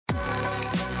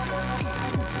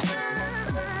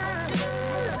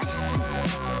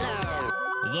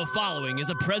The following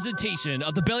is a presentation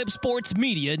of the Belly Up Sports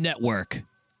Media Network.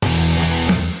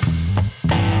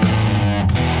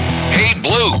 Hey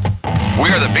Blue,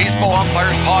 we are the Baseball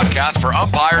Umpires podcast for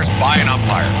umpires by an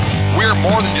umpire. We are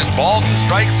more than just balls and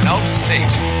strikes and outs and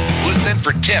safes. Listen in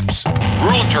for tips,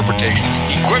 rule interpretations,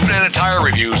 equipment and attire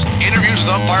reviews, interviews with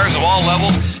umpires of all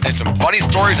levels, and some funny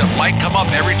stories that might come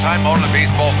up every time out on the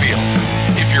baseball field.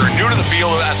 If you're new to the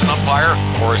field as an umpire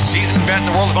or a seasoned vet in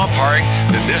the world of umpiring,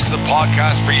 then this is the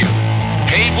podcast for you.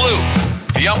 Hey Blue,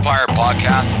 the Umpire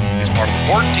Podcast is part of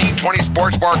the 1420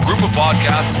 Sports Bar group of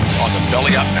podcasts on the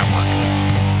Belly Up Network.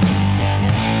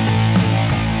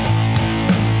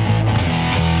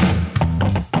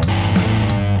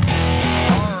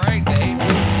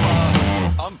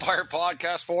 Umpire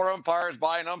Podcast for umpires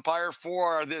by an umpire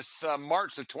for this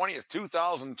March the 20th,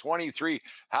 2023.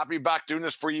 Happy to be back doing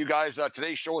this for you guys.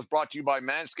 Today's show is brought to you by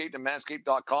Manscaped and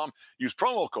Manscaped.com. Use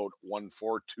promo code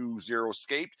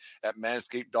 1420SCAPE at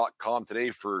Manscaped.com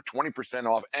today for 20%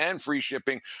 off and free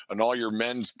shipping on all your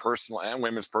men's personal and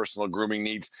women's personal grooming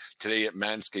needs today at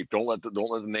Manscaped. Don't let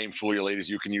the name fool you, ladies.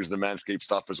 You can use the Manscaped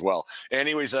stuff as well.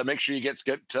 Anyways, make sure you get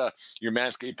your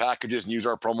Manscaped packages and use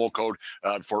our promo code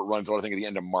before it runs out, I think, at the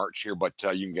end of March here, but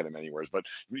you can get them anywhere. But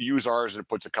use ours and it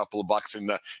puts a couple of bucks in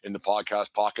the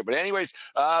podcast pocket. But anyways,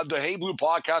 the Hey Blue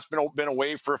podcast been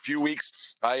away for a few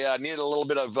weeks. I needed a little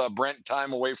bit of Brent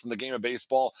time away from the game of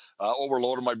baseball.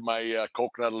 Overloaded my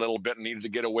coconut a little bit and needed to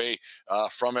get away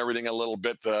from everything a little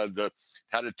bit.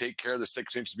 Had to take care of the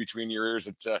 6 inches between your ears.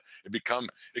 It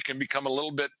can become a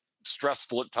little bit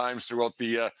stressful at times throughout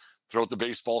the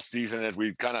baseball season as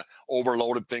we kind of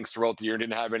overloaded things throughout the year and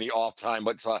didn't have any off time,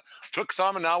 but took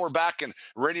some, and now we're back and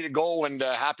ready to go, and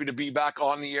happy to be back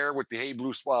on the air with the Hey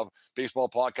Blue Baseball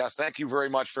Podcast. Thank you very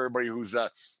much for everybody who's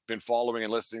been following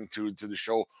and listening to the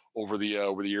show over the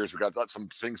years. We've got some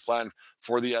things planned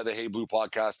for the Hey Blue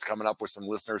Podcast coming up with some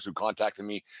listeners who contacted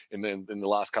me in the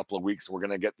last couple of weeks. We're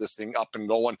going to get this thing up and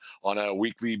going on a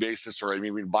weekly basis, or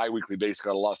even bi-weekly basis.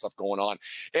 Got a lot of stuff going on.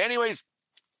 Anyways,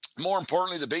 more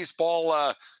importantly, the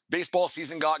baseball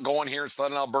season got going here in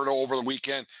Southern Alberta over the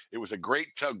weekend. It was a great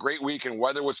weekend.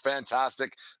 Weather was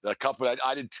fantastic.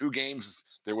 I did 2 games.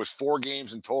 There was 4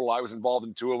 games in total. I was involved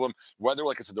in 2 of them. Weather,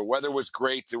 like I said, the weather was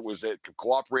great. It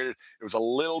cooperated. It was a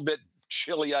little bit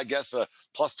chilly, I guess,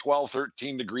 plus 12,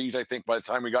 13 degrees, I think, by the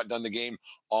time we got done the game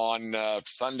on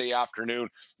Sunday afternoon.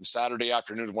 And Saturday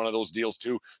afternoon is one of those deals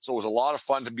too. So it was a lot of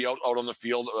fun to be out on the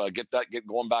field, get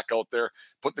going back out there,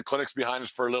 put the clinics behind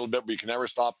us for a little bit, but you can never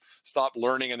stop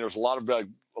learning. And there's a lot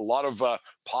of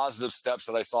positive steps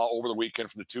that I saw over the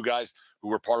weekend from the 2 guys who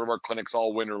were part of our clinics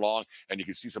all winter long, and you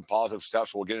can see some positive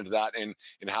steps. We'll get into that in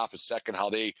half a second, how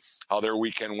their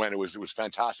weekend went. It was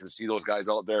fantastic to see those guys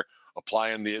out there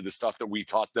applying the stuff that we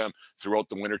taught them throughout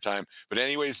the wintertime. But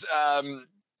anyways,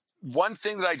 one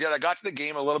thing that I did, I got to the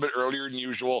game a little bit earlier than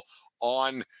usual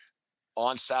on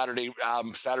Saturday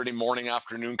morning,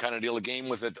 afternoon kind of deal. The game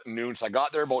was at noon, so I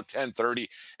got there about 10:30,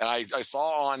 and I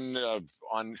saw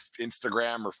on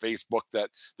Instagram or Facebook that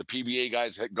the PBA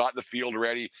guys had got the field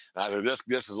ready. And I thought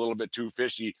this is a little bit too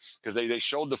fishy, because they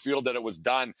showed the field that it was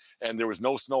done and there was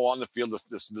no snow on the field.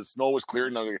 The snow was cleared,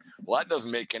 and I was like, well, that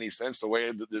doesn't make any sense. The way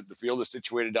the field is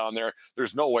situated down there,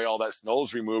 there's no way all that snow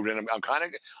is removed. And I'm kind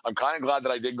of glad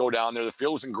that I did go down there. The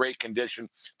field was in great condition,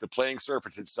 the playing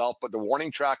surface itself, but the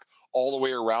warning track all the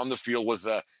way around the field was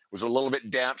a little bit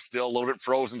damp still, a little bit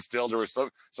frozen still. There was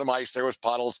some ice, there was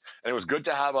puddles, and it was good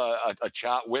to have a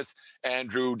chat with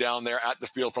Andrew down there at the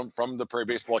field from the Prairie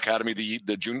Baseball Academy, the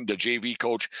JV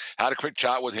coach. Had a quick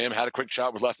chat with him, had a quick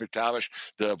chat with Les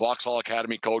McTavish, the Vauxhall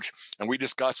Academy coach, and we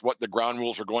discussed what the ground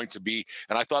rules were going to be.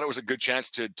 And I thought it was a good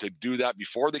chance to do that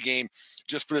before the game,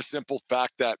 just for the simple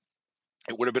fact that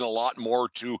it would have been a lot more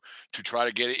to try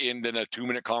to get it in than a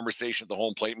 2-minute conversation at the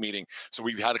home plate meeting. So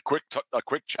we had a quick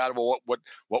chat about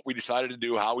what we decided to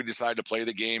do, how we decided to play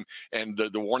the game, and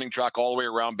the warning track all the way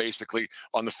around. Basically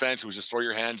on the fence, it was just throw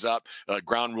your hands up.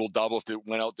 Ground rule double if it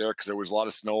went out there, because there was a lot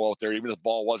of snow out there. Even if the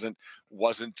ball wasn't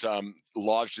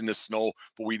lodged in the snow,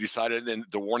 but we decided, and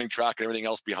the warning track and everything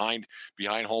else behind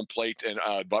home plate and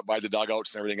by the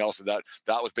dugouts and everything else, that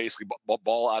was basically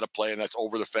ball out of play, and that's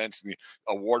over the fence, and the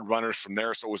award runners from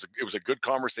there. So it was a good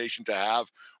conversation to have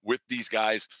with these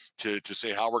guys to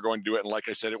say how we're going to do it. And like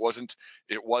I said, it wasn't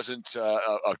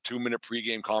a 2-minute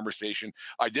pregame conversation.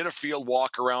 I did a field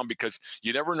walk around, because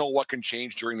you never know what can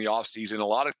change during the off season. A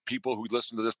lot of people who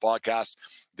listen to this podcast,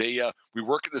 we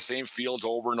work at the same fields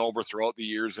over and over throughout the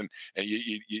years, and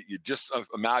you just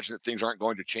imagine that things aren't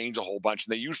going to change a whole bunch,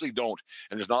 and they usually don't.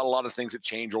 And there's not a lot of things that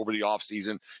change over the off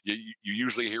season. You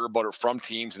usually hear about it from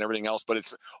teams and everything else, but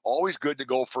it's always good to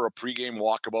go for a pregame pregame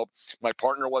walkabout. My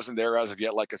partner wasn't there as of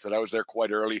yet. Like I said, I was there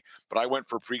quite early, but I went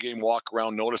for a pregame walk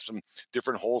around, noticed some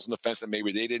different holes in the fence that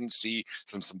maybe they didn't see,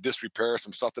 some disrepair,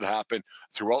 some stuff that happened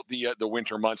throughout the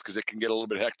winter months, because it can get a little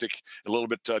bit hectic, a little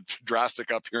bit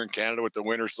drastic up here in Canada with the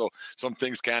winter. So some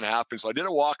things can happen. So I did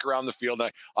a walk around the field.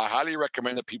 I highly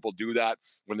recommend that people do that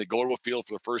when they go to a field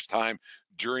for the first time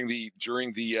during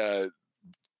their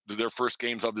first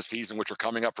games of the season, which are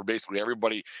coming up for basically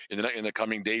everybody in the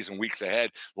coming days and weeks ahead.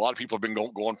 A lot of people have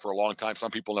been going for a long time. Some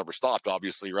people never stopped,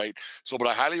 obviously, right? So, but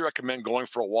I highly recommend going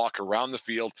for a walk around the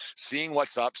field, seeing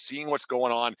what's up, seeing what's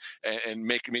going on, and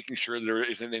making sure there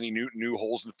isn't any new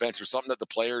holes in the fence or something that the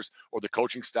players or the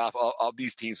coaching staff of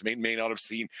these teams may not have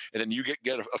seen. And then you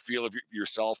get a feel of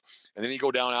yourself. And then you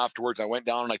go down afterwards. I went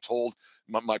down and I told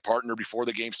my partner before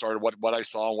the game started what I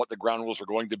saw and what the ground rules were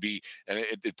going to be, and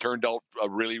it turned out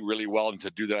really well. And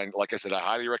to do that, and like I said, I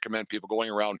highly recommend people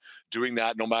going around doing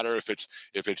that, no matter if it's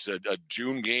a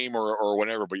June game or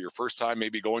whatever. But your first time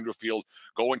maybe going to a field,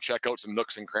 go and check out some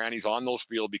nooks and crannies on those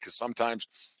fields, because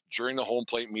sometimes during the home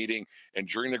plate meeting and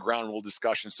during the ground rule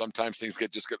discussion, sometimes things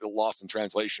get lost in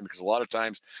translation, because a lot of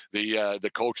times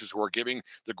the coaches who are giving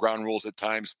the ground rules at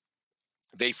times,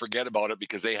 they forget about it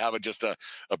because they have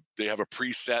they have a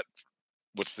preset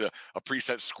a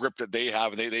preset script that they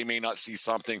have, and they may not see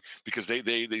something because they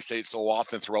say it so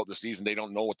often throughout the season, they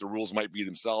don't know what the rules might be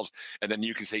themselves. And then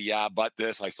you can say, yeah, but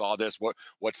this, I saw this,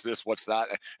 what's this, what's that,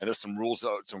 and there's some rules,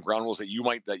 some ground rules that you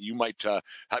might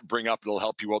bring up that'll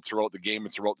help you out throughout the game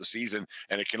and throughout the season.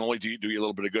 And it can only do you a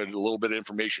little bit of good. A little bit of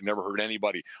information never hurt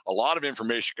anybody. A lot of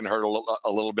information can hurt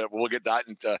a little bit, but we'll get that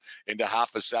into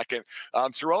half a second.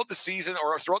 Throughout the season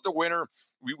or throughout the winter,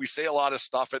 we say a lot of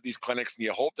stuff at these clinics, and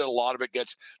you hope that a lot of it gets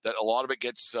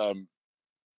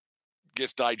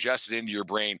digested into your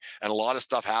brain, and a lot of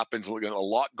stuff happens, a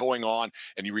lot going on,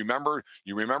 and you remember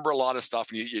a lot of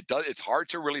stuff, and it's hard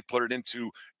to really put it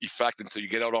into effect until you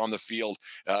get out on the field.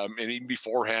 And even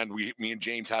beforehand, me and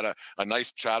James had a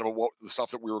nice chat about what the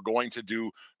stuff that we were going to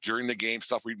do during the game,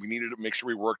 stuff we needed to make sure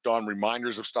we worked on,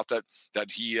 reminders of stuff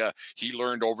that he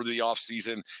learned over the off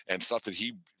season, and stuff that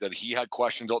he had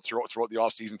questions out throughout the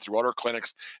off season, throughout our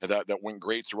clinics, and that went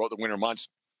great throughout the winter months.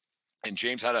 And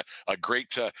James had a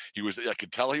great. I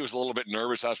could tell he was a little bit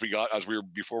nervous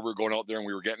before we were going out there and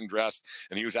we were getting dressed,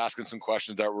 and he was asking some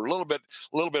questions that were a little bit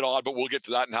odd, but we'll get to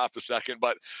that in half a second.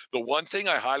 But the one thing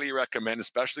I highly recommend,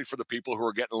 especially for the people who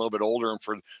are getting a little bit older, and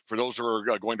for those who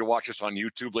are going to watch us on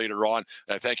YouTube later on,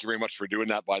 and I thank you very much for doing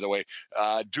that, by the way.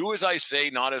 Do as I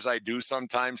say, not as I do.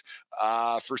 Sometimes,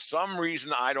 for some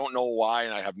reason, I don't know why,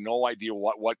 and I have no idea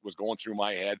what was going through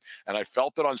my head, and I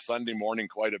felt it on Sunday morning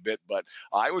quite a bit, but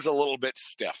I was a little bit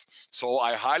stiff. So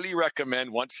I highly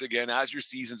recommend, once again, as your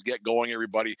seasons get going,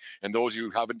 everybody, and those of you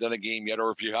who haven't done a game yet,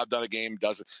 or if you have done a game,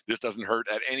 this doesn't hurt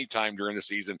at any time during the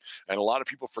season. And a lot of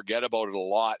people forget about it a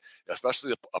lot,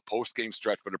 especially a post-game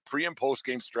stretch, but a pre and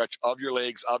post-game stretch of your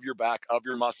legs, of your back, of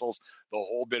your muscles, the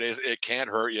whole bit, it can't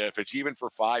hurt you. If it's even for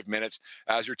 5 minutes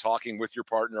as you're talking with your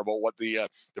partner about what the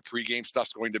pre-game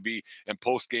stuff's going to be, and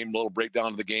post-game little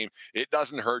breakdown of the game, it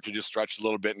doesn't hurt to just stretch a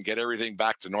little bit and get everything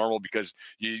back to normal, because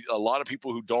a lot of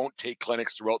people who don't take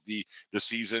clinics throughout the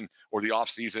season or the off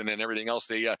season and everything else,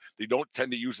 they don't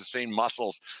tend to use the same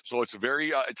muscles. So it's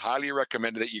highly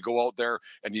recommended that you go out there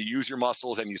and you use your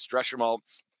muscles and you stretch them out.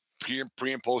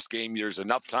 Pre and post game, there's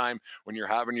enough time when you're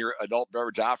having your adult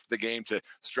beverage after the game to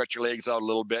stretch your legs out a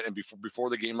little bit, and before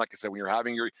the game, like I said, when you're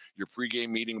having your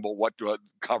pre-game meeting about what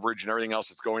coverage and everything else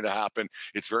that's going to happen,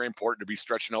 it's very important to be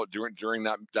stretching out during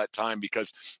that time,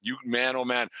 because oh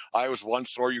man, I was one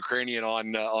sore Ukrainian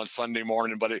on Sunday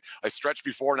morning, but I stretched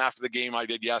before and after the game. I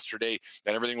did yesterday,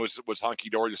 and everything was hunky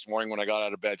dory this morning when I got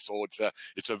out of bed. So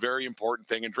it's a very important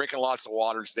thing, and drinking lots of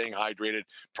water and staying hydrated.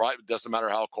 Probably doesn't matter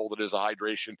how cold it is.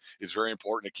 Hydration is very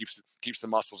important. It keeps the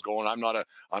muscles going. I'm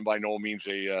by no means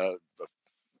a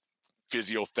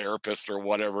physiotherapist or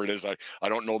whatever it is. I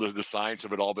don't know the science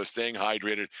of it all, but staying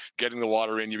hydrated, getting the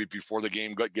water in you before the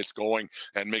game gets going,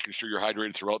 and making sure you're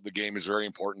hydrated throughout the game is very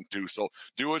important too. So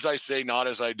do as I say, not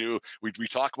as I do. We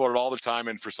talk about it all the time,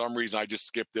 and for some reason I just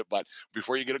skipped it. But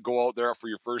before you go out there for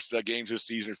your first games this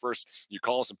season, you're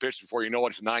calling some pitches, before you know it,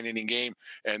 it's a 9-inning game,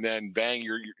 and then bang,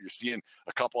 you're seeing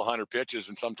a couple hundred pitches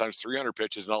and sometimes 300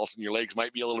 pitches, and all of a sudden your legs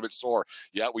might be a little bit sore.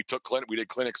 Yeah, we did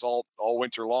clinics all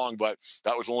winter long, but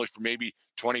that was only for maybe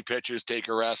 20 pitches, take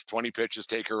a rest, 20 pitches,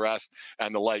 take a rest,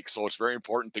 and the like. So it's very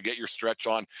important to get your stretch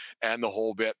on and the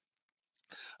whole bit.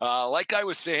 Like I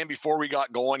was saying before we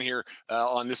got going here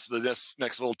on this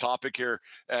next little topic here,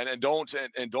 and don't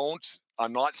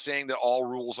I'm not saying that all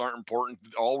rules aren't important.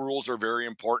 All rules are very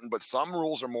important, but some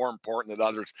rules are more important than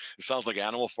others. It sounds like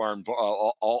Animal Farm.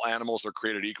 All animals are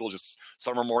created equal. Just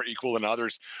some are more equal than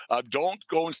others. Don't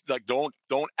go and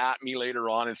don't at me later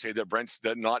on and say that Brent's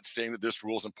not saying that this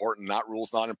rule is important, that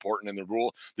rule's not important, and the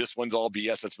rule this one's all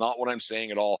BS. That's not what I'm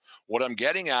saying at all. What I'm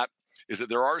getting at is that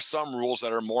there are some rules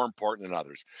that are more important than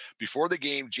others. Before the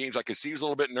game, James, I could see he was a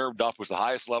little bit nerved up. Was the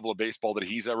highest level of baseball that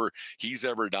he's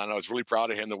ever done. I was really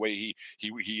proud of him the way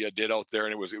he did out there,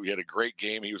 and we had a great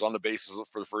game. He was on the bases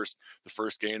for the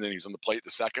first game, then he was on the plate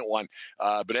the second one.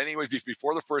 But anyways,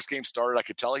 before the first game started, I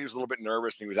could tell he was a little bit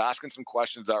nervous, and he was asking some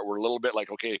questions that were a little bit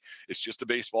like, okay, it's just a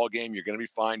baseball game. You're going to be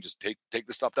fine. Just take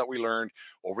the stuff that we learned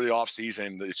over the off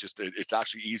season. It's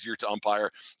actually easier to umpire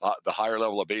the higher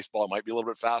level of baseball. It might be a little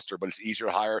bit faster, but it's easier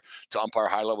to umpire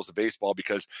high levels of baseball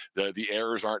because the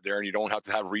errors aren't there and you don't have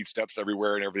to have read steps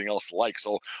everywhere and everything else like.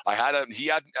 So he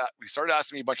started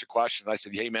asking me a bunch of questions. I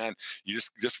said, hey man, you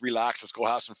just relax. Let's go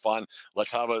have some fun.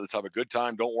 Let's have a good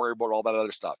time. Don't worry about all that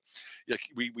other stuff.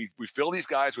 We fill these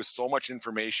guys with so much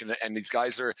information, and these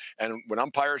guys and when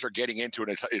umpires are getting into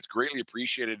it, it's greatly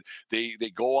appreciated. They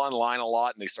go online a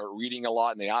lot and they start reading a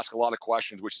lot and they ask a lot of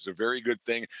questions, which is a very good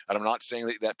thing. And I'm not saying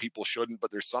that people shouldn't,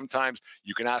 but there's sometimes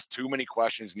you can ask too many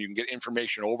questions and you can get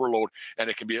information overload, and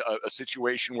it can be a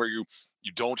situation where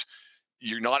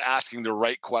you're not asking the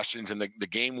right questions, and the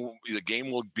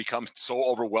game will become so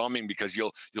overwhelming because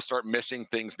you'll start missing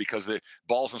things because the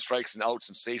balls and strikes and outs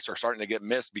and safes are starting to get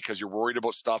missed because you're worried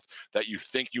about stuff that you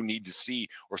think you need to see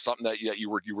or something that you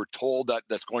were told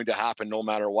that's going to happen no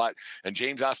matter what. And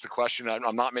James asked the question.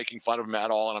 I'm not making fun of him at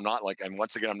all, and and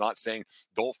once again, I'm not saying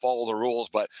don't follow the rules,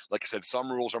 but like I said,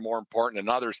 some rules are more important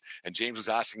than others. And James was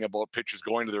asking about pitchers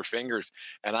going to their fingers,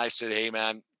 and I said, hey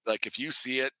man, like if you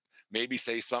see it, maybe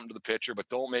say something to the pitcher, but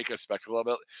don't make a spectacle of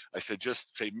it. I said,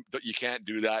 just say you can't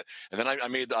do that. And then I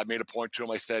made a point to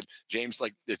him. I said, James,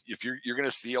 like if you're going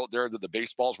to see out there that the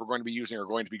baseballs we're going to be using are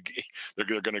going to be,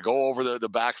 they're going to go over the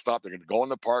backstop. They're going to go in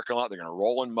the parking lot. They're going to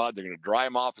roll in mud. They're going to dry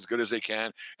them off as good as they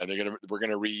can, and we're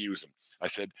going to reuse them. I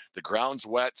said the ground's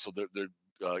wet, so they're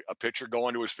a pitcher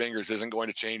going to his fingers isn't going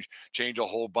to change a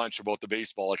whole bunch about the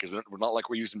baseball. Like, we're not like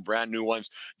we're using brand new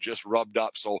ones just rubbed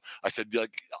up. So I said,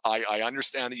 like, I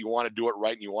understand that you want to do it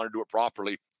right and you want to do it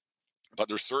properly, but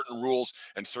there's certain rules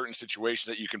and certain situations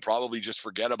that you can probably just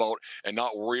forget about and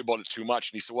not worry about it too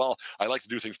much. And he said, well, I like to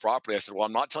do things properly. I said, well,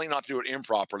 I'm not telling you not to do it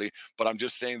improperly, but I'm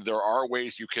just saying there are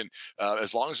ways you can,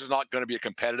 as long as there's not going to be a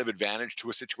competitive advantage to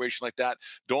a situation like that,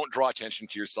 don't draw attention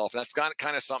to yourself. And that's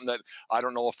kind of something that I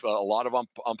don't know if a lot of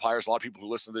umpires, a lot of people who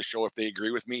listen to this show, if they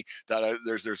agree with me, that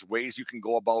there's ways you can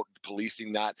go about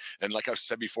policing that. And like I've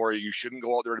said before, you shouldn't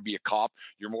go out there to be a cop.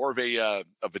 You're more of a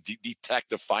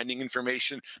detective finding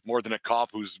information more than a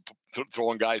cop who's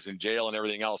throwing guys in jail and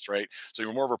everything else, right? So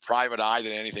you're more of a private eye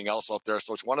than anything else out there.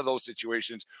 So it's one of those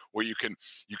situations where you can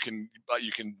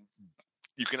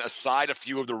aside a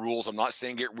few of the rules. I'm not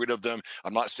saying get rid of them.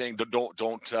 I'm not saying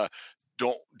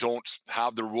don't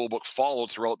have the rule book followed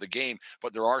throughout the game,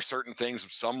 but there are certain things.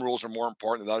 Some rules are more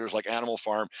important than others, like Animal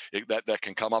Farm, that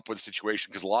can come up with a situation,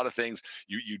 because a lot of things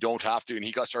you don't have to. And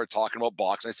he started talking about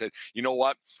balks, and I said, you know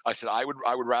what? I said I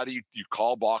would rather you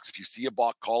call balks. If you see a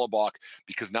balk, call a balk,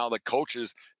 because now the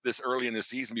coaches this early in the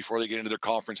season, before they get into their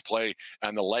conference play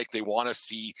and the like, they want to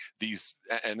see these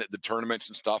and the tournaments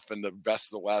and stuff and the best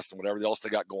of the West and whatever else they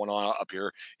got going on up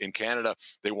here in Canada.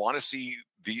 They want to see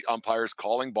the umpires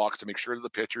calling balks to make sure that the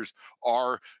pitchers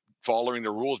are following the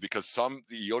rules, because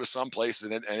you go to some places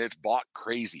and it's balk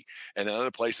crazy, and then other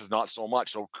places not so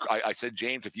much. So I said,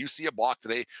 James, if you see a balk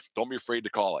today, don't be afraid to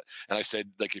call it. And I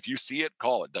said, like, if you see it,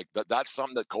 call it. Like that's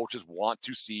something that coaches want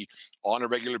to see on a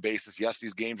regular basis. Yes,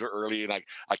 these games are early, and I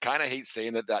kind of hate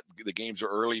saying that the games are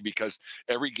early, because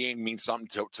every game means something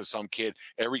to some kid.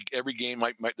 Every game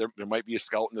there might be a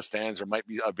scout in the stands, there might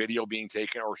be a video being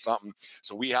taken or something.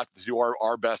 So we have to do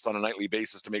our best on a nightly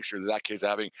basis to make sure that kid's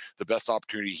having the best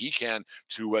opportunity he can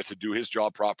to do his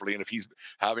job properly. And if he's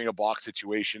having a balk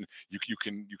situation, you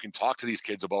can talk to these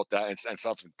kids about that and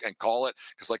stuff, and call it,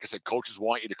 because like I said, coaches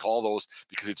want you to call those,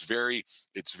 because it's very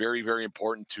very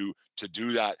important to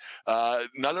do that.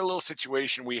 Another little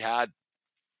situation we had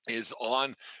is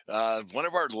on one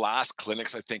of our last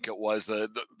clinics. I think it was the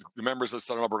members of the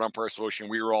Southern Alberta Umpire Association.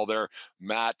 We were all there.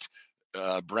 Matt,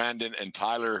 Brandon and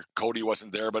Tyler. Cody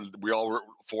wasn't there, but we all were,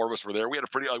 4 of us were there. We had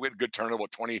a good turnout,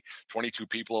 about 20, 22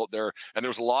 people out there. And there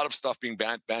was a lot of stuff being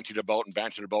bantied about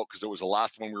because it was the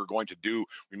last one we were going to do.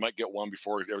 We might get one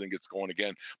before everything gets going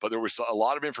again. But there was a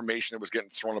lot of information that was getting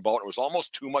thrown about. It was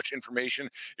almost too much information.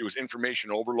 It was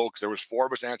information overload because there was 4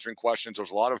 of us answering questions. There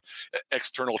was a lot of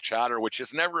external chatter, which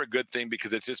is never a good thing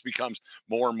because it just becomes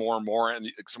more and more and more.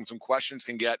 And some questions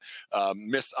can get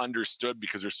misunderstood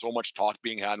because there's so much talk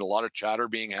being had and a lot of chatter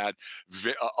being had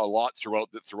a lot throughout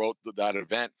that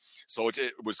event. So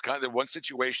it was kind of the one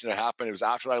situation that happened. It was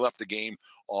after I left the game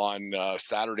on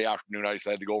Saturday afternoon. I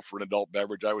decided to go for an adult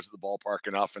beverage. I was at the ballpark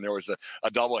enough, and there was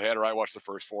a doubleheader. I watched the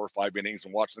first 4 or 5 innings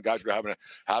and watched the guys were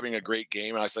having a great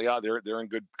game. And I said, yeah, they're in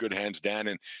good hands,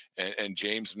 Dan and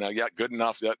James. And yeah, good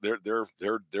enough. That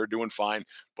they're doing fine.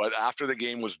 But after the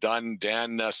game was done,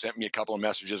 Dan sent me a couple of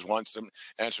messages, once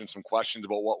answering some questions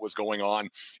about what was going on,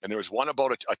 and there was one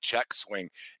about a check swing,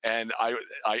 and I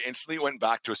instantly went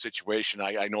back to a situation.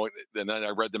 I know, and then I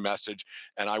read the message,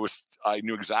 and I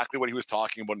knew exactly what he was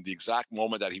talking about. In the exact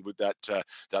moment that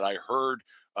that I heard.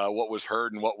 What was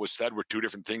heard and what was said were 2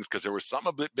 different things, because there was something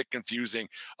a bit confusing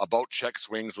about check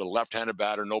swings with a left-handed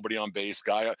batter, nobody on base,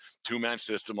 guy, a 2-man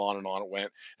system, on it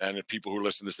went. And if people who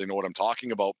listen to this, they know what I'm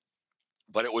talking about.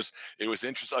 But it was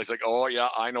interesting. I was like, oh yeah,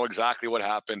 I know exactly what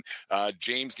happened.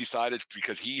 James decided,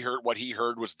 because what he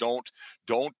heard was don't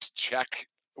check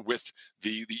with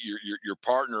your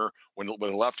partner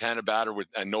with a left-handed batter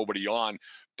and nobody on.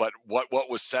 But what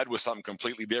was said was something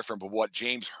completely different. But what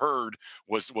James heard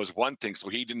was one thing. So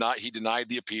he denied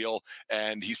the appeal,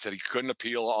 and he said he couldn't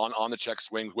appeal on the check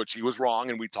swing, which he was wrong.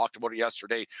 And we talked about it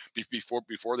yesterday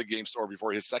before the game, or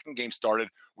before his second game started.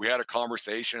 We had a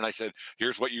conversation, and I said,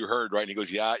 "Here's what you heard, right?" And he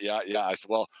goes, "Yeah." I said,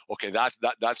 "Well, okay,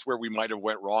 that's where we might have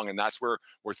went wrong, and that's where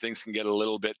things can get a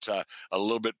little bit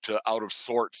out of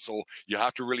sorts. So you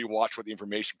have to really watch what the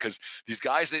information, because these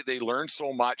guys they learn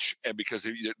so much, and because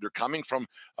they're coming from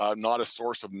not a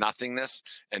source of nothingness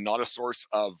and not a source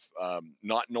of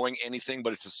not knowing anything,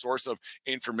 but it's a source of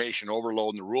information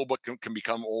overload. And the rule book can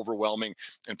become overwhelming,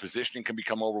 and positioning can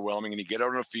become overwhelming. And you get out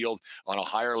on a field on a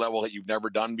higher level that you've never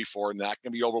done before, and that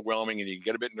can be overwhelming, and you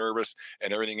get a bit nervous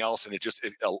and everything else. And it's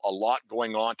a lot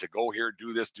going on to go here,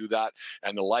 do this, do that,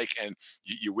 and the like. And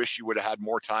you wish you would have had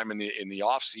more time in the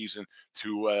off season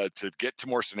to get to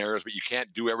more scenarios, but you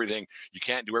can't do everything. You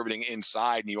can't do everything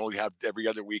inside, and you only have every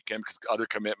other weekend because other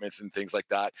commitments and things like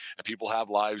that, and people have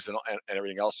lives and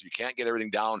everything else. So you can't get everything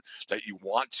down that you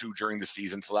want to during the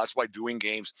season. So that's why doing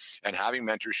games and having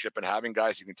mentorship and having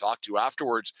guys you can talk to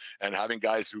afterwards, and having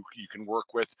guys who you can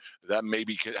work with that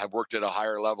maybe have worked at a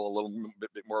higher level, a little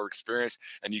bit more experience,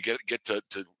 and you get to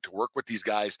work with these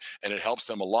guys, and it helps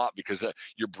them a lot, because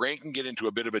your brain can get into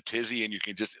a bit of a tizzy, and you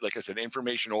can just, like I said,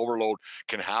 information overload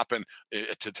can happen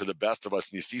to the best of us.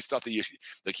 And you see stuff that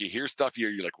you hear stuff,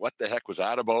 you're like, what the heck was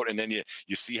that about? And then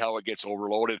you see how it gets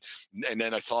overloaded. And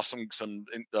then I saw some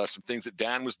things that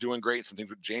Dan was doing great, some things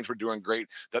that James were doing great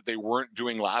that they weren't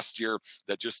doing last year,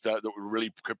 that just that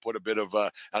really could put a bit of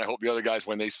and I hope the other guys,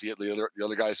 when they see it, the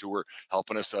other guys who were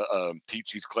helping us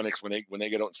teach these clinics, when they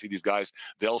get out and see these guys,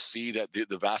 they'll see that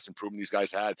the vast improvement these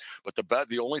guys had. But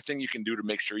the only thing you can do to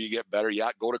make sure you get better,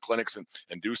 go to clinics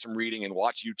and do some reading and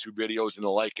watch YouTube videos and the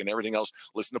like and everything else,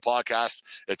 listen to podcasts.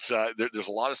 It's there's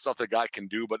a lot of stuff that guy can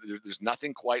do, but there's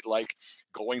nothing quite like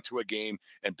going to a game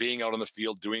and being out on the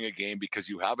field doing a game, because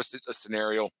you have a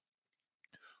scenario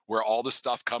where all the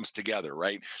stuff comes together,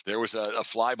 right? There was a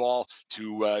fly ball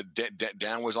to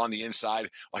Dan was on the inside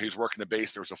while he was working the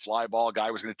base. There was a fly ball.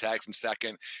 Guy was going to tag from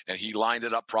second, and he lined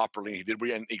it up properly. He did,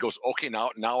 and he goes, okay, now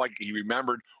he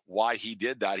remembered why he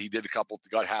did that. He did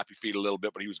got happy feet a little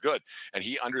bit, but he was good, and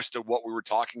he understood what we were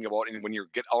talking about. And when you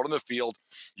get out on the field,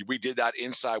 we did that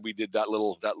inside. We did that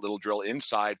little drill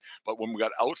inside, but when we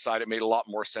got outside, it made a lot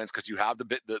more sense, because you have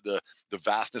the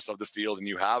vastness of the field, and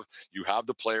you have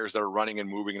the players that are running and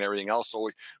moving and everything else. So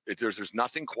there's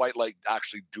nothing quite like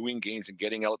actually doing games and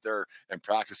getting out there and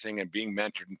practicing and being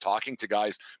mentored and talking to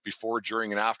guys before,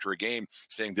 during, and after a game,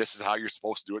 saying this is how you're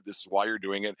supposed to do it, this is why you're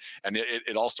doing it, and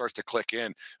it all starts to click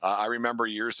in. I remember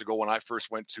years ago when I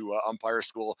first went to umpire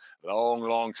school, a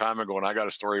long time ago, and I got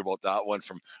a story about that one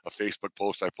from a Facebook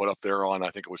post I put up there on, I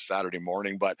think it was Saturday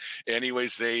morning. But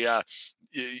anyways,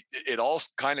 it all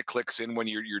kind of clicks in when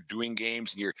you're doing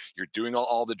games and you're doing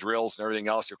all the drills and everything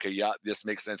else. Okay, yeah, this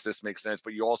makes sense,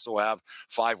 but you also have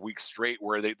 5 weeks straight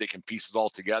where they can piece it all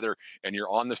together, and you're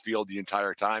on the field the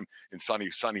entire time in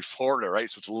sunny Florida, right?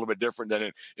 So it's a little bit different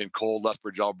than in cold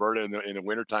Lethbridge, Alberta in the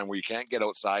wintertime, where you can't get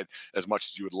outside as much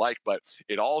as you would like. But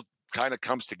it all kind of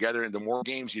comes together, and the more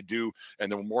games you do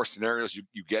and the more scenarios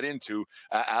you get into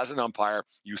as an umpire,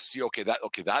 you see, okay,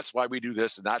 that's why we do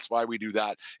this and that's why we do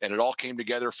that. And it all came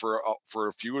together for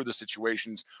a few of the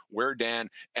situations where Dan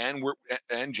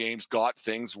and James got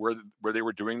things where they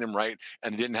were doing them right,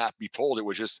 and they didn't have to be told. It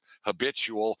was just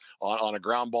habitual. On a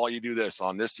ground ball, you do this,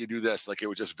 on this you do this. Like, it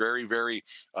was just very, very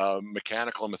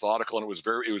mechanical and methodical, and it was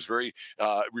very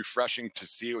refreshing to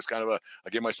see. It was kind of I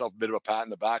gave myself a bit of a pat in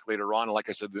the back later on. And like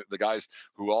I said, the guys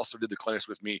who also did the clinics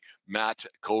with me, Matt,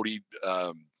 Cody,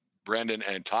 Brendan,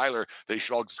 and Tyler, they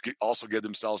should also give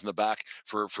themselves in the back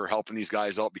for helping these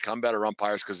guys out become better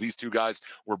umpires, because these two guys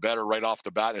were better right off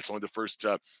the bat. And it's only the first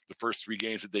 3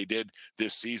 games that they did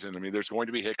this season. I mean, there's going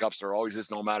to be hiccups. There always is,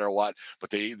 no matter what.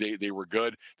 But they were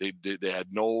good. They had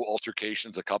no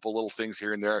altercations. A couple little things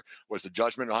here and there. Was the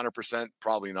judgment 100%?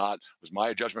 Probably not. Was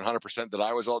my judgment 100% that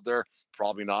I was out there?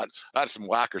 Probably not. I had some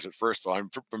whackers at first, so I'm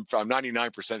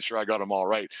 99% sure I got them all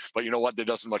right. But you know what? That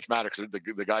doesn't much matter, because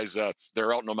the guys,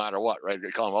 they're out no matter what, right?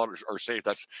 They call them out or safe.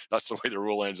 That's the way the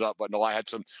rule ends up. But no, I had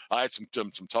some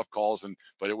tough calls,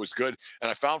 but it was good. And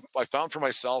I found for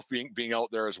myself being out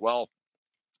there as well,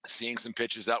 seeing some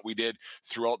pitches that we did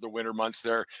throughout the winter months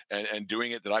there, and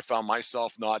doing it, that I found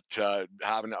myself not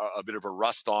having a bit of a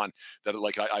rust on that,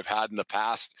 like I've had in the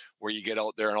past, where you get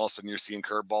out there and all of a sudden you're seeing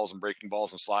curveballs and breaking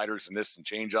balls and sliders and this and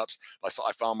changeups.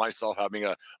 I found myself having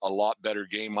a lot better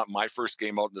game. My first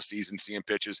game out in the season, seeing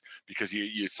pitches, because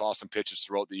you saw some pitches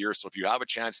throughout the year. So if you have a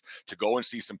chance to go and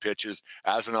see some pitches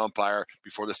as an umpire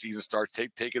before the season starts,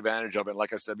 take advantage of it. And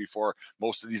like I said before,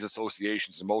 most of these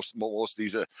associations and most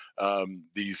of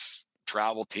these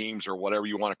travel teams, or whatever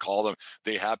you want to call them,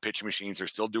 they have pitching machines. They're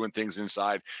still doing things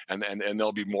inside, and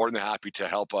they'll be more than happy to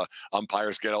help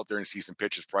umpires get out there and see some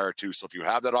pitches prior to. So if you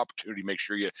have that opportunity, make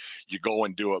sure you go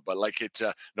and do it. But like it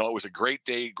was a great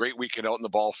day, great weekend out in the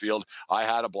ball field. I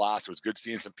had a blast. It was good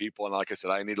seeing some people, and like I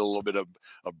said, I need a little bit of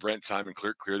Brent time and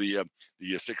clear the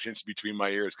 6 inches between my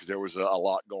ears, because there was a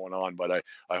lot going on. But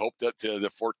I hope that the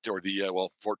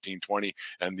 1420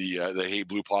 and the Hey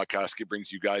Blue podcast brings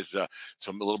you guys a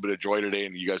little bit of joy today,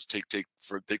 and you guys take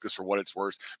this for what it's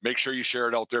worth. Make sure you share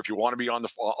it out there. If you want to be on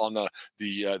the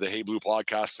Hey Blue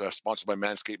podcast, sponsored by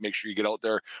Manscaped, make sure you get out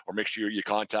there, or make sure you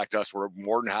contact us. We're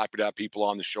more than happy to have people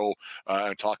on the show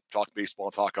and talk baseball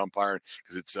and talk umpiring,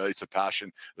 because it's a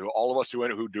passion. All of us who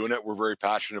are doing it, we're very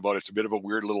passionate about it. It's a bit of a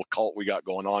weird little cult we got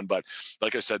going on, but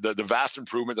like I said, the vast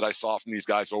improvement that I saw from these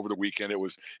guys over the weekend, it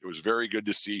was very good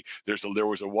to see. There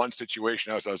was a one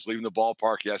situation, as I was leaving the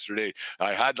ballpark yesterday,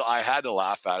 I had to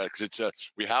laugh at it, because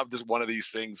we have this one of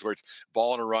these things where it's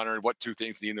ball and a runner, and what two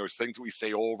things need. And there's things that we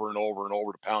say over and over and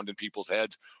over to pound in people's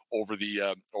heads over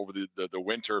the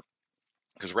winter,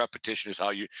 because repetition is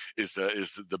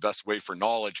the best way for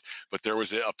knowledge. But there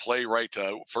was a play right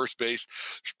to first base,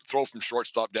 throw from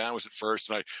shortstop. Dan was at first,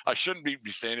 and I shouldn't be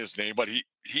saying his name, but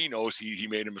he knows he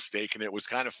made a mistake. And it was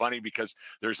kind of funny, because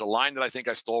there's a line that I think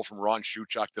I stole from Ron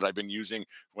Shuchuk that I've been using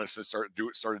when I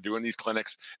started doing these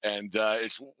clinics. And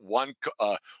it's one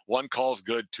call's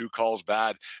good, 2 calls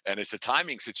bad. And it's a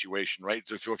timing situation, right?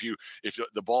 So if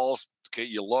the ball's, okay,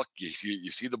 you look, you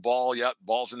see the ball,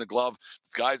 ball's in the glove,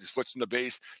 the guy, his foot's in the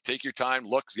base, take your time,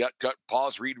 look, gut,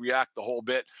 pause, read, react the whole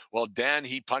bit. Well, Dan,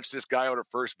 he punched this guy out at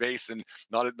first base, and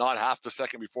not half the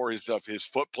second before his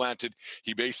foot planted,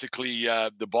 he basically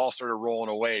the ball started rolling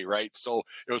away, right? So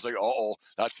it was like,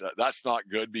 that's not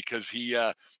good, because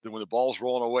when the ball's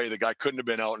rolling away, the guy couldn't have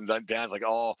been out, and then Dan's like,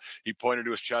 he pointed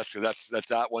to his chest, so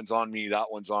that one's on me,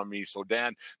 that one's on me. So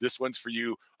Dan, this one's for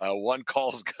you. 1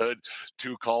 call's good,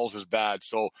 2 calls is bad.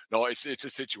 So no, it's a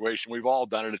situation. We've all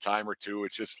done it a time or two.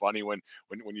 It's just funny when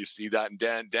you see that. And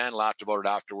Dan laughed about it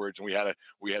afterwards, and we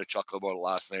had a chuckle about it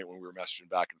last night when we were messaging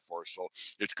back and forth. So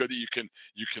it's good that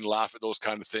you can laugh at those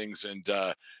kind of things and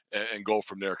go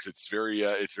from there, because it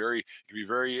can be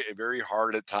very, very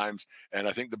hard at times. And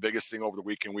I think the biggest thing over the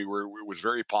weekend, it was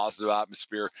very positive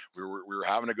atmosphere. We were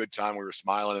having a good time. We were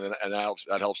smiling, and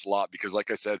that helps a lot, because like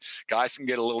I said, guys can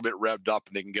get a little bit revved up,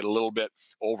 and they can get a little bit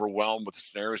overwhelmed with the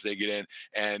scenarios they get in.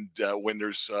 And when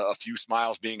there's a few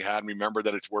smiles being had, remember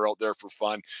that we're out there for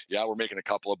fun. Yeah, we're making a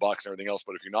couple of bucks and everything else,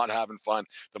 but if you're not having fun,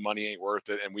 the money ain't worth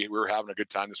it. And we were having a good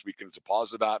time this weekend. It's a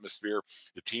positive atmosphere.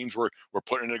 The teams were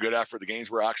putting in a good effort. The games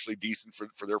were actually decent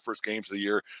for their first games of the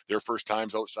year, their first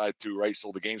times outside too, right?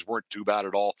 So the games weren't too bad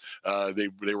at all.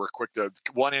 They were quick to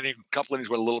one inning, couple innings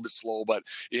went a little bit slow, but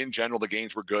in general, the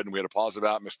games were good, and we had a positive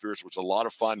atmosphere. So it was a lot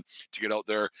of fun to get out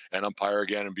there and umpire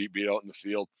again and be out in the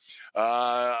field.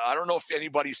 I don't know if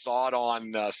anybody saw it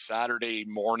on Saturday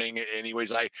morning.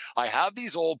 Anyways, I have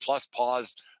these old Plus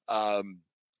Pause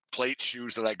plate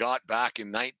shoes that I got back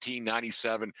in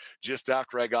 1997, just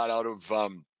after I got out of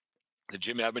the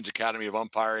Jim Evans Academy of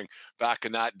Umpiring back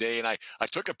in that day. And I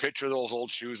took a picture of those old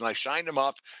shoes and I shined them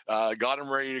up, got them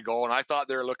ready to go. And I thought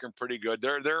they were looking pretty good.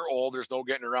 They're old. There's no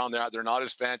getting around that. They're not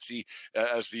as fancy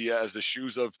as the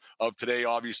shoes of today,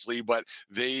 obviously, but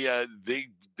they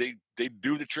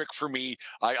do the trick for me.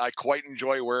 I quite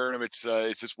enjoy wearing them. It's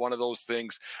just one of those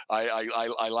things.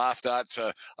 I laughed at.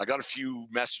 I got a few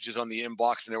messages on the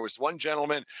inbox, and there was one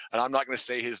gentleman, and I'm not going to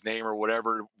say his name or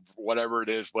whatever it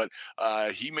is, but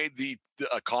he made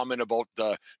a comment about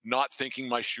not thinking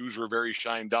my shoes were very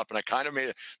shined up, and I kind of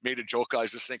made a joke. I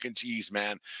was just thinking, geez,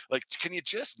 man, like, can you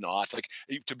just not, like,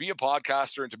 to be a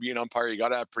podcaster and to be an umpire, you got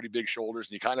to have pretty big shoulders,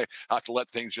 and you kind of have to let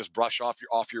things just brush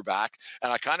off your back.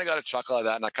 And I kind of got a chuckle at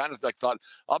that, and I kind of like thought,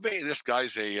 I'll bet you this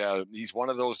guy's he's one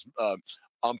of those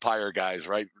umpire guys,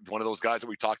 right? One of those guys that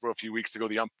we talked about a few weeks ago,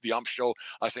 the ump show.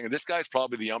 I was thinking, this guy's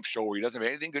probably the ump show where he doesn't have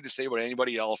anything good to say about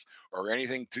anybody else or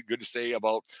anything good to say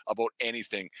about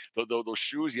anything. Those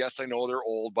shoes, yes, I know they're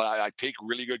old, but I take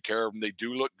really good care of them. They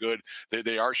do look good.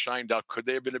 They are shined up. Could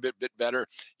they have been a bit better?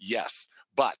 Yes.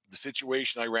 But the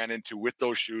situation I ran into with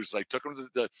those shoes, I took them to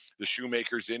the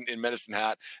shoemakers in Medicine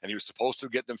Hat, and he was supposed to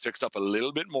get them fixed up a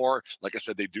little bit more. Like I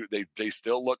said, they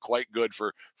still look quite good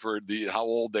for how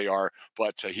old they are,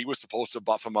 but he was supposed to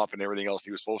buff them up and everything else.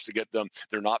 He was supposed to get them.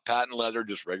 They're not patent leather,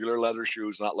 just regular leather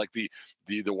shoes, not like the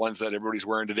ones that everybody's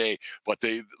wearing today. But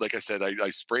they, like I said, I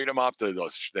sprayed them up, the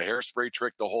hairspray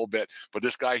trick, the whole bit. But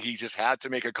this guy, he just had to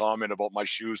make a comment about my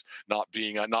shoes not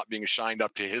being shined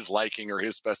up to his liking or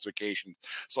his specification.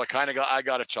 So I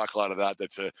got a chuckle out of that.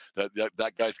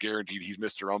 That guy's guaranteed he's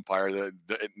Mr. Umpire.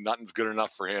 Nothing's good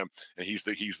enough for him, and he's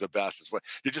the best.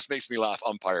 It just makes me laugh.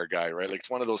 Umpire guy, right? Like, it's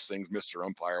one of those things, Mr.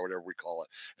 Umpire, whatever we call it.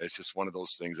 And it's just one of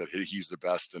those things that he's the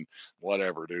best and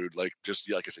whatever, dude. Like,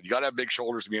 just like I said, you got to have big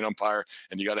shoulders to be an umpire,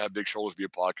 and you got to have big shoulders to be a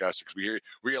podcaster, because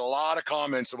we get a lot of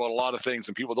comments about a lot of things,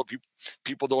 and people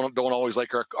don't always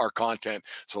like our content.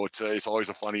 So it's always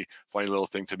a funny little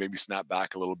thing to maybe snap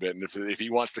back a little bit. And if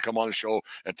he wants to come on the show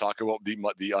and talk about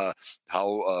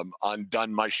how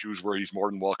undone my shoes were, he's more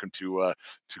than welcome to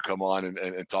come on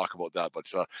and talk about that.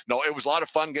 But no, it was a lot of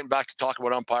fun getting back to talk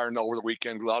about umpiring over the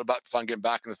weekend. A lot of fun getting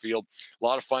back in the field. A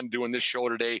lot of fun doing this show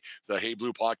today, the Hey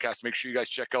Blue podcast. Make sure you guys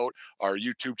check out our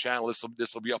YouTube channel.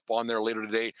 This will be up on there later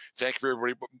today. Thank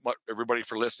you everybody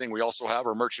for listening. We also have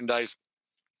our merchandise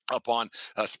up on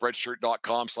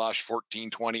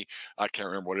spreadshirt.com/1420. I can't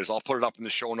remember what it is. I'll put it up in the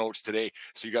show notes today,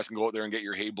 so you guys can go out there and get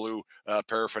your Hey Blue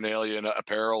paraphernalia and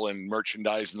apparel and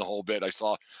merchandise and the whole bit. I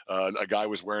saw a guy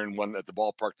was wearing one at the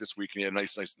ballpark this week, and he had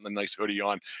a nice hoodie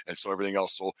on, and so everything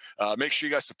else. So make sure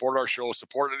you guys support our show,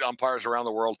 support umpires around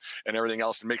the world and everything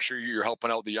else, and make sure you're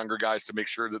helping out the younger guys to make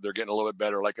sure that they're getting a little bit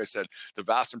better. Like I said, the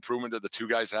vast improvement that the two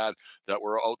guys had that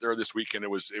were out there this weekend, I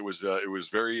was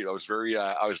very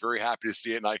happy to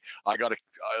see it, and I got to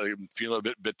feel a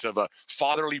bit of a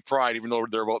fatherly pride, even though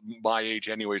they're about my age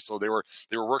anyway. So they were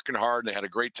working hard, and they had a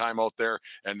great time out there.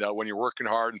 And when you're working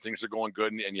hard and things are going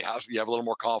good, and you have a little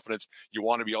more confidence, you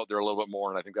want to be out there a little bit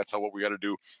more. And I think that's what we got to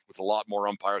do with a lot more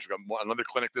umpires. We got another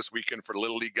clinic this weekend for the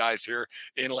Little League guys here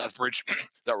in Lethbridge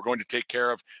that we're going to take care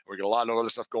of. We got a lot of other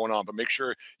stuff going on, but make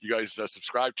sure you guys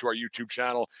subscribe to our YouTube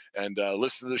channel and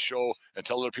listen to the show and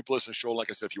tell other people to listen to the show.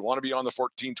 Like I said, if you want to be on the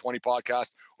 1420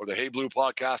 podcast or the Hey Blue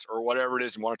podcast or whatever it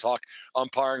is, you want to talk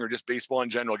umpiring or just baseball in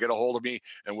general, get a hold of me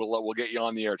and we'll get you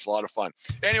on the air. It's a lot of fun.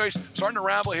 Anyways, starting to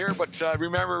ramble here, but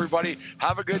remember, everybody,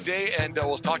 have a good day, and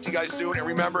we'll talk to you guys soon. And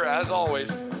remember, as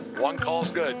always, one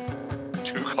call's good,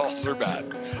 two calls are bad.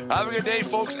 Have a good day,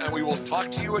 folks, and we will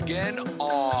talk to you again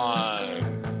on,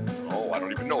 I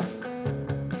don't even know.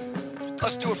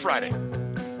 Let's do it Friday.